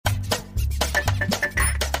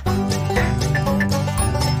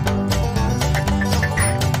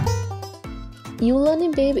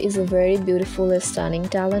Uilani Babe is a very beautiful, stunning,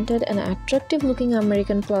 talented, and attractive-looking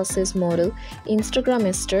American plus-size model,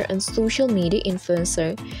 Instagrammer, and social media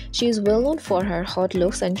influencer. She is well known for her hot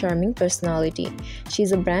looks and charming personality. She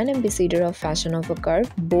is a brand ambassador of Fashion Nova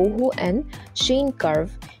Curve, Boho, and Shane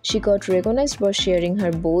Curve. She got recognized for sharing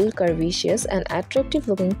her bold, curvaceous, and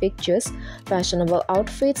attractive-looking pictures, fashionable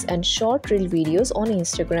outfits, and short reel videos on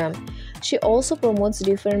Instagram. She also promotes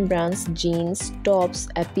different brands, jeans, tops,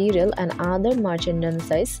 apparel, and other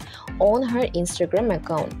merchandise on her Instagram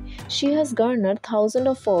account. She has garnered thousands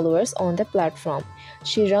of followers on the platform.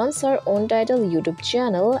 She runs her own titled YouTube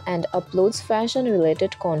channel and uploads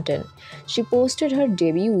fashion-related content. She posted her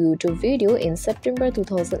debut YouTube video in September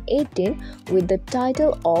 2018 with the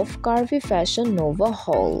title of Curvy Fashion Nova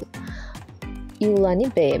Haul.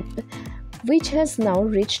 Uilani Babe, which has now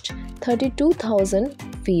reached 32,000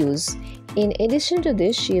 views. In addition to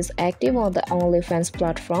this, she is active on the OnlyFans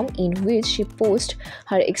platform, in which she posts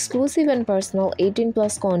her exclusive and personal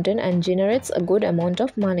 18+ content and generates a good amount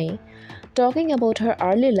of money. Talking about her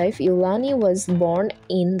early life, Uilani was born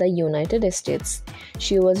in the United States.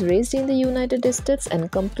 She was raised in the United States and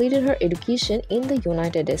completed her education in the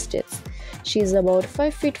United States. She is about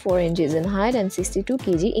 5 feet 4 inches in height and 62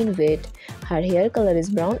 kg in weight. Her hair color is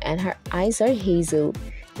brown and her eyes are hazel.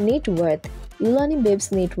 Net worth: Uilani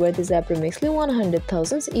Babe's net worth is approximately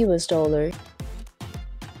 $100,000 US.